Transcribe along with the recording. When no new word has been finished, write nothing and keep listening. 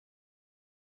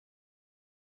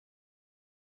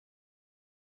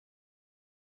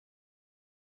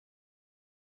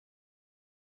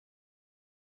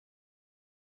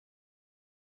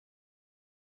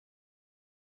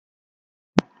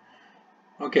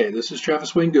Okay, this is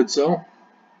Travis Wayne Goodsell,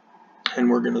 and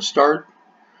we're going to start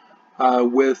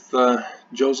with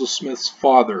Joseph Smith's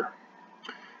father.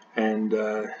 And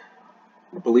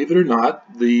believe it or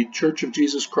not, the Church of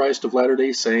Jesus Christ of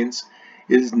Latter-day Saints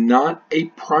is not a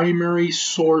primary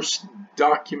source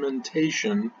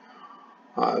documentation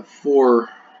for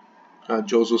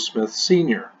Joseph Smith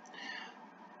Sr.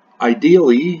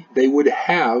 Ideally, they would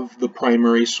have the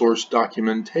primary source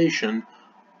documentation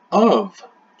of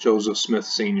Joseph Smith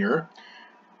Sr.,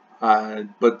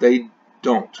 but they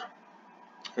don't.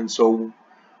 And so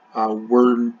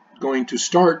we're going to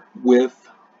start with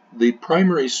the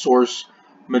primary source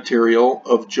material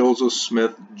of Joseph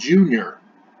Smith Jr.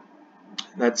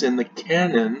 That's in the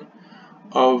canon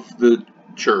of the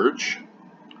church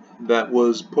that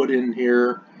was put in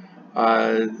here.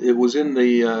 It was in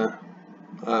the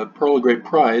Pearl of Great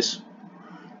Price,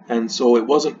 and so it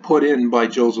wasn't put in by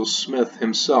Joseph Smith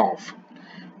himself.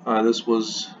 This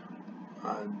was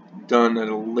done at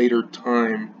a later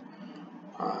time,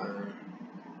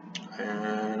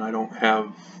 and I don't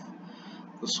have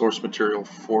the source material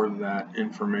for that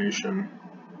information.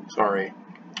 Sorry.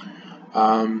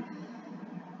 Alright,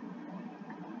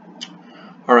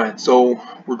 so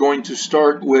we're going to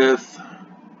start with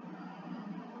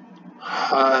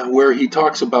where he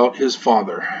talks about his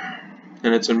father.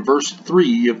 And it's in verse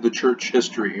 3 of the church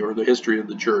history, or the history of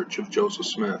the church of Joseph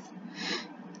Smith.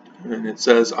 And it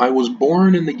says, I was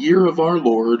born in the year of our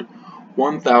Lord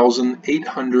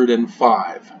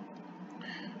 1805,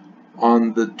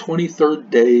 on the 23rd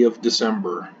day of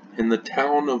December, in the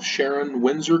town of Sharon,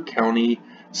 Windsor County,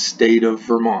 state of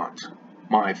Vermont.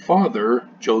 My father,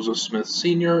 Joseph Smith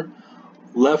Sr.,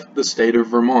 left the state of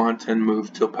Vermont and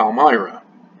moved to Palmyra.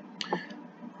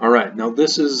 Alright, now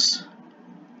this is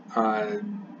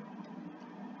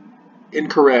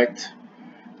incorrect,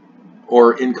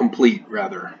 or incomplete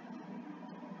rather.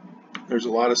 There's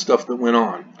a lot of stuff that went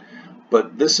on,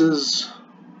 but this is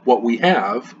what we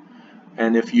have.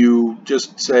 And if you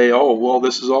just say, oh well,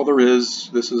 this is all there is,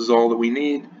 this is all that we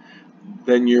need,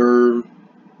 then you're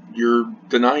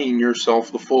denying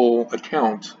yourself the full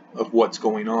account of what's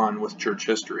going on with church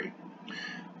history.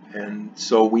 And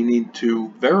so we need to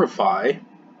verify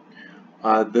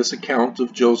this account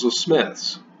of Joseph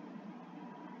Smith's,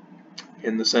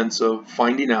 in the sense of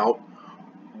finding out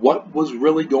what was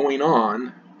really going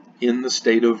on in the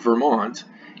state of Vermont,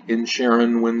 in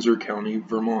Sharon, Windsor County,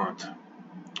 Vermont.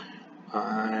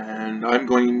 And I'm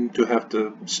going to have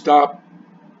to stop,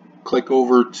 click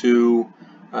over to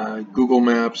Google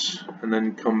Maps, and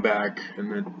then come back,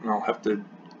 and then I'll have to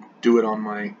do it on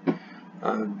my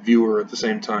viewer at the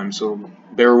same time, so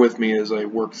bear with me as I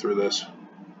work through this.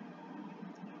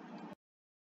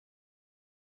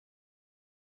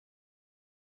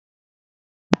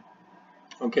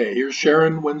 Okay, here's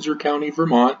Sharon, Windsor County,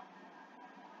 Vermont,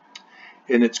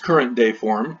 in its current day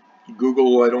form.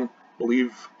 Google, I don't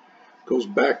believe, goes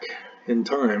back in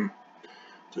time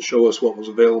to show us what was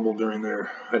available during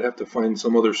there. I'd have to find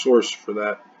some other source for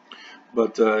that.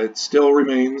 But it still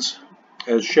remains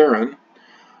as Sharon.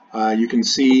 You can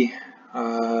see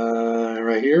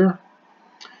right here,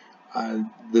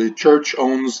 the church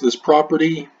owns this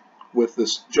property with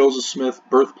this Joseph Smith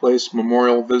Birthplace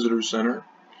Memorial Visitor Center.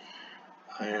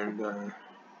 And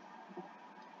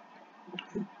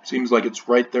it seems like it's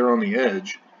right there on the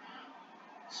edge.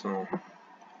 So,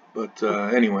 but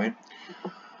anyway,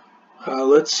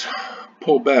 let's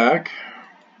pull back.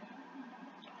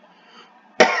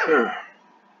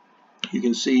 You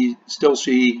can still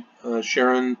see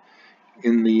Sharon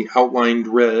in the outlined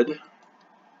red.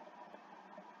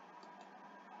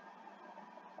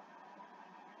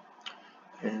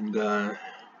 And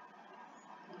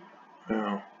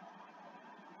now,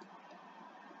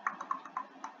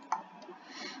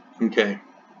 okay,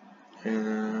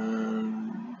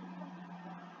 and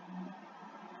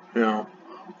now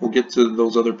we'll get to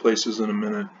those other places in a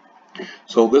minute.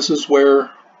 So this is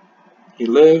where he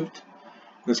lived.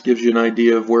 This gives you an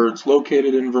idea of where it's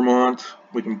located in Vermont.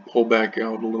 We can pull back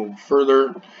out a little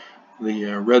further.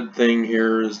 The red thing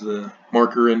here is the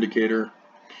marker indicator.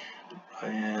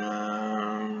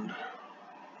 And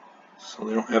so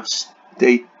they don't have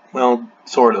state, well,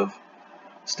 sort of.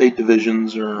 State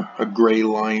divisions are a gray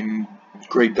line,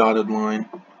 gray dotted line,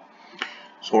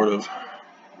 sort of.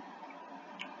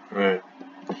 Alright.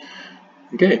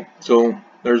 Okay, so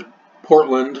there's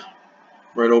Portland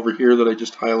right over here that I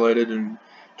just highlighted and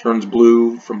turns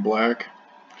blue from black.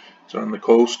 It's on the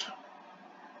coast.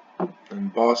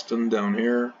 And Boston down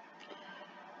here.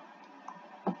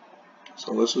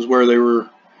 So this is where they were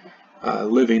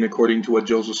living, according to what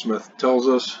Joseph Smith tells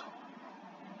us.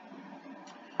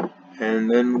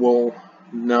 And then we'll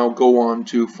now go on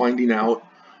to finding out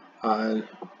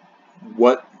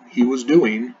what he was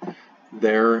doing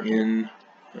there in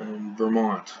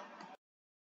Vermont.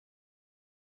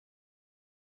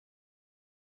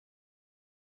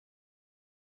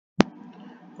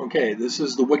 Okay, this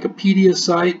is the Wikipedia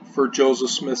site for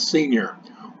Joseph Smith Sr.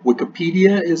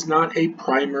 Wikipedia is not a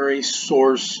primary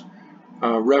source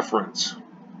reference.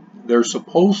 They're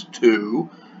supposed to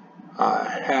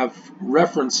have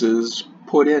references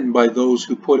put in by those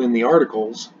who put in the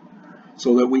articles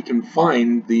so that we can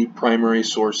find the primary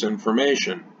source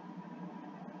information.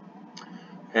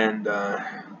 And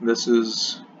this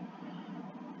is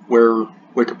where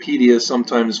Wikipedia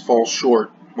sometimes falls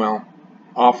short, well,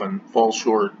 often falls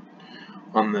short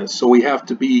on this. So we have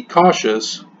to be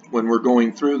cautious when we're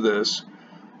going through this.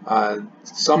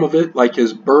 Some of it, like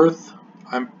his birth,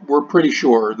 we're pretty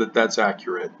sure that that's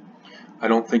accurate. I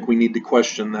don't think we need to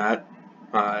question that.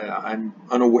 I'm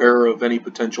unaware of any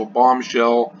potential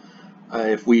bombshell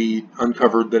if we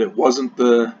uncovered that it wasn't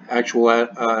the actual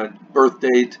birth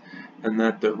date and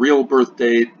that the real birth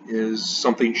date is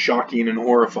something shocking and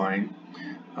horrifying.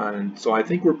 And so I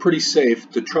think we're pretty safe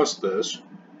to trust this.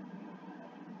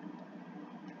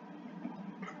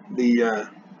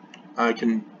 I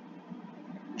can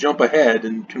jump ahead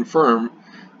and confirm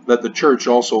that the church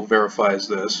also verifies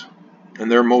this,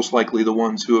 and they're most likely the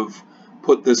ones who have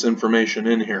put this information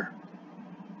in here.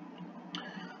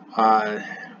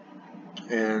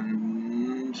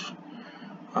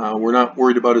 We're not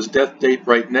worried about his death date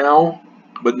right now,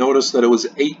 but notice that it was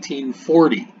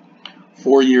 1840,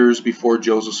 4 years before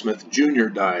Joseph Smith Jr.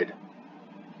 died,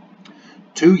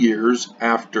 2 years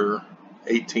after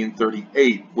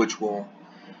 1838, which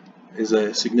is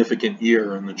a significant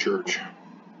year in the church.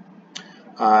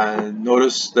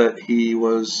 Notice that he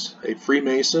was a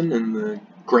Freemason in the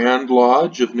Grand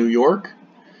Lodge of New York.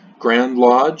 Grand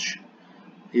Lodge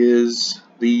is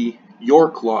the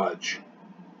York Lodge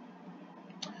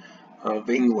of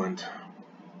England,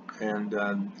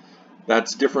 and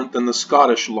that's different than the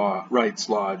Scottish Rites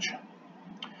Lodge.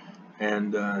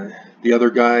 And the other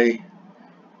guy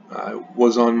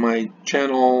was on my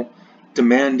channel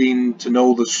demanding to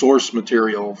know the source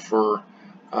material for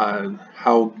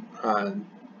how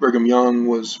Brigham Young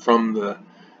was from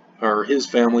his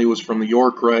family was from the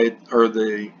York Rite, or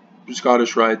the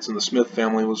Scottish Rites, and the Smith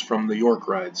family was from the York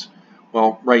Rites.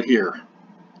 Well, right here.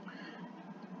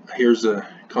 Here's a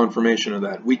confirmation of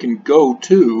that. We can go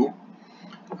to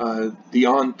the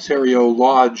Ontario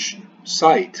Lodge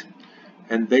site,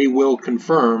 and they will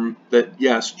confirm that,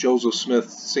 yes, Joseph Smith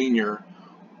Sr.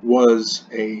 was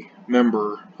a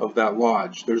member of that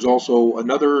lodge. There's also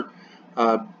another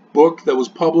book that was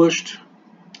published,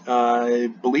 I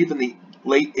believe in the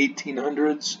late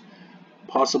 1800s,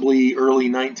 possibly early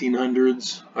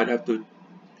 1900s. I'd have to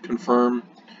confirm.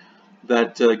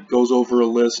 That goes over a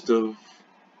list of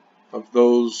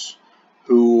those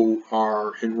who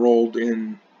are enrolled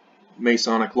in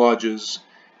Masonic lodges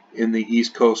in the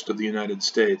East Coast of the United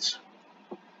States.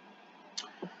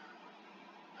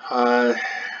 All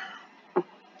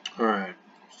right,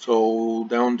 so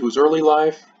down to his early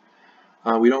life.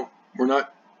 We're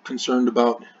not concerned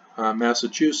about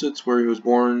Massachusetts, where he was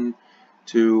born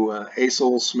to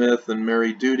Asel Smith and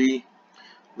Mary Duty,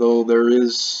 though there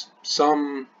is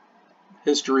some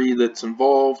history that's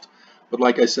involved, but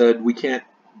like I said, we can't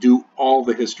do all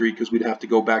the history because we'd have to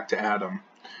go back to Adam,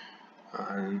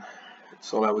 and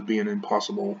so that would be an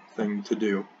impossible thing to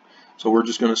do. So we're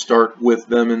just going to start with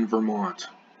them in Vermont.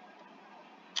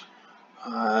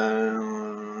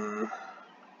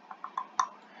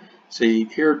 See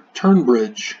here,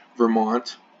 Turnbridge,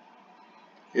 Vermont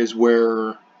is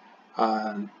where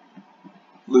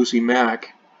Lucy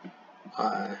Mack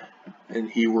and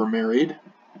he were married.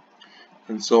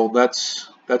 And so that's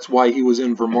why he was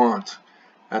in Vermont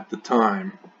at the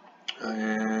time.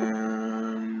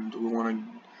 And we want to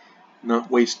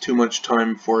not waste too much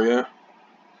time for you.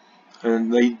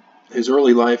 And his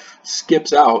early life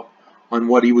skips out on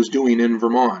what he was doing in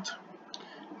Vermont,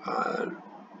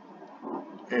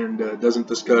 and doesn't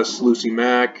discuss Lucy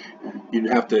Mack. You'd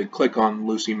have to click on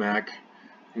Lucy Mack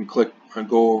and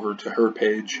go over to her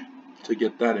page to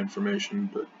get that information.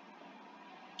 But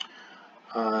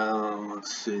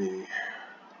let's see.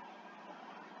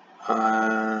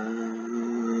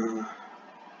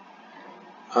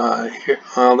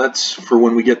 That's for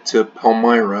when we get to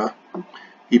Palmyra.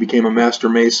 He became a Master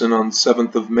Mason on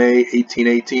 7th of May,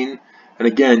 1818. And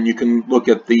again, you can look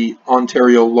at the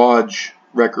Ontario Lodge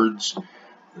records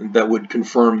that would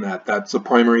confirm that. That's a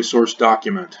primary source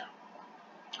document.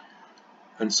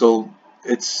 And so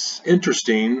it's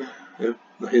interesting,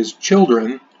 his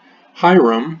children,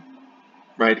 Hiram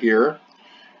right here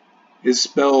is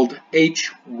spelled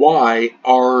H-Y-R-U-M.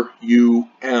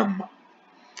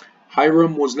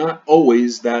 Hiram was not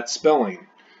always that spelling.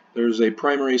 There's a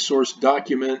primary source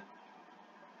document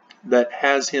that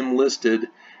has him listed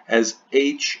as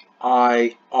H-I-R-A-M.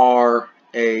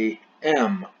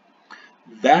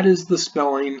 That is the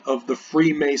spelling of the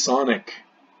Freemasonic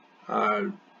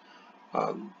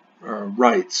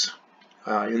rites.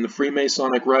 In the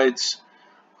Freemasonic rites,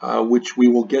 which we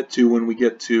will get to when we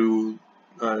get to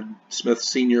Smith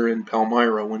Sr. in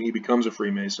Palmyra when he becomes a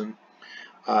Freemason.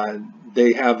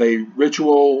 They have a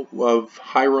ritual of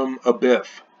Hiram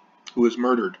Abiff, who is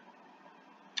murdered.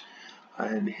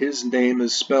 And his name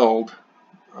is spelled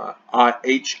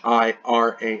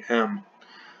H-I-R-A-M.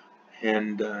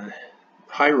 And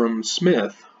Hiram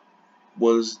Smith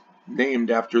was named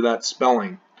after that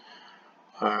spelling.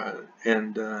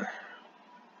 And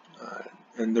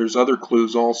there's other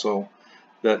clues also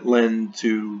that lend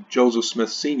to Joseph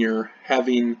Smith Sr.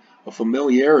 having a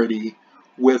familiarity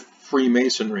with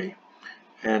Freemasonry.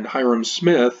 And Hiram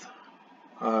Smith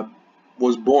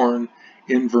was born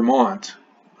in Vermont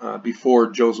before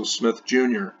Joseph Smith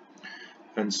Jr.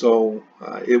 And so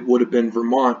it would have been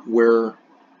Vermont where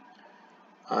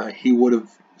he would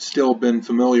have still been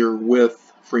familiar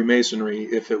with Freemasonry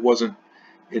if it wasn't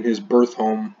in his birth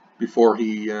home before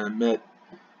he met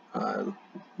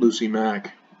Lucy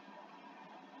Mack.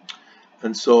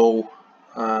 And so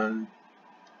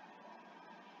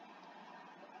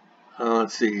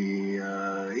let's see,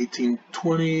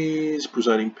 1820s,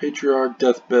 presiding patriarch,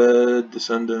 deathbed,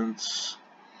 descendants.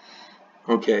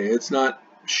 Okay, it's not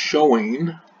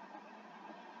showing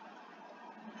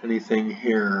anything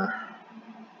here.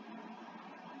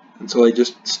 And so I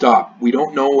just stop. We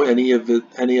don't know any of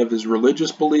his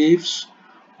religious beliefs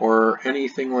or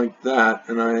anything like that,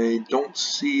 and I don't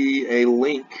see a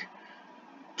link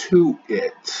to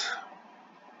it.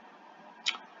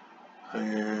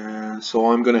 And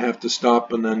so I'm going to have to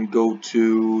stop and then go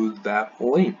to that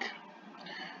link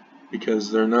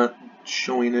because they're not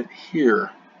showing it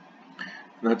here.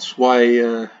 And that's why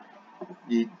you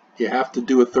have to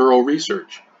do a thorough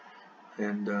research,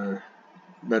 and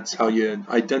that's how you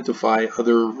identify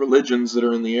other religions that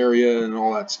are in the area and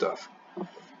all that stuff.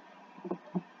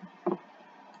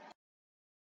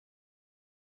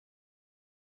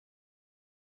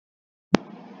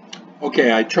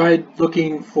 Okay, I tried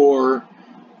looking for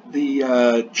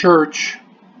the church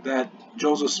that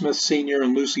Joseph Smith Sr.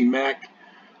 and Lucy Mack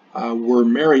were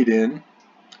married in,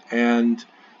 and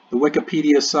the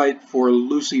Wikipedia site for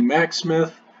Lucy Mack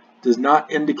Smith does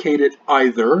not indicate it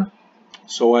either.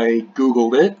 So I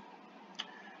Googled it,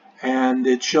 and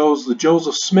it shows the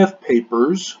Joseph Smith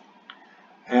papers,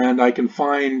 and I can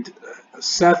find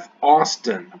Seth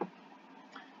Austin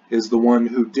is the one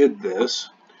who did this.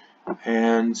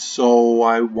 And so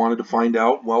I wanted to find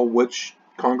out, well, which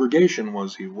congregation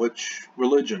was he, which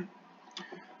religion?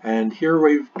 And here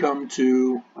we've come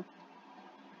to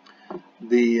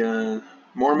the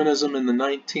Mormonism in the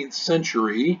 19th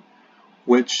century,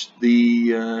 which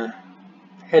the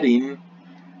heading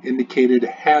indicated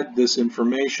had this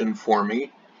information for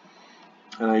me,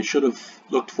 and I should have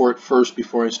looked for it first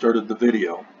before I started the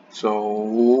video.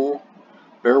 So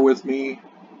bear with me.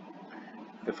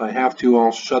 If I have to,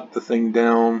 I'll shut the thing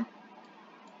down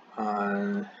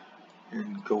and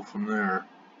go from there.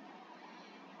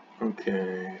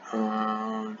 Okay,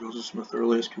 Joseph Smith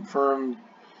earliest confirmed.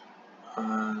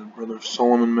 Brother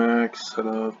Solomon Mack set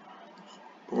up,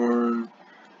 born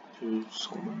to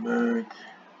Solomon Mack.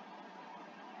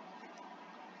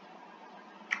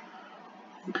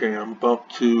 Okay, I'm about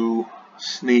to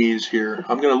sneeze here.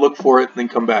 I'm going to look for it and then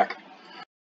come back.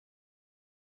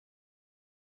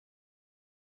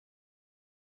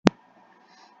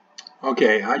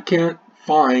 Okay, I can't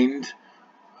find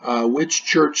which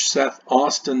church Seth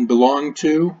Austin belonged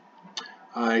to.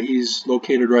 He's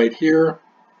located right here,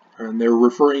 and they're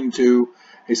referring to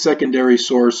a secondary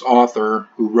source author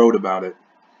who wrote about it.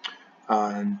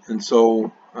 And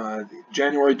so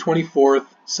January 24th,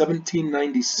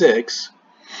 1796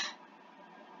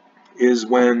 is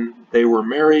when they were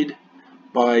married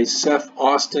by Seth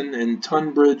Austin in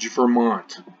Tunbridge,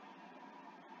 Vermont.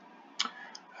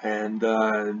 And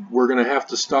we're going to have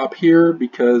to stop here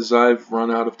because I've run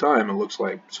out of time, it looks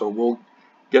like. So we'll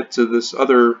get to this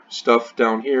other stuff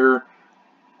down here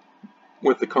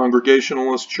with the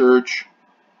Congregationalist Church,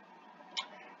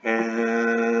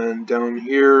 and down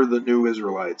here the New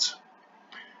Israelites.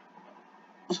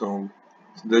 So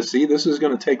this is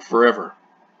going to take forever.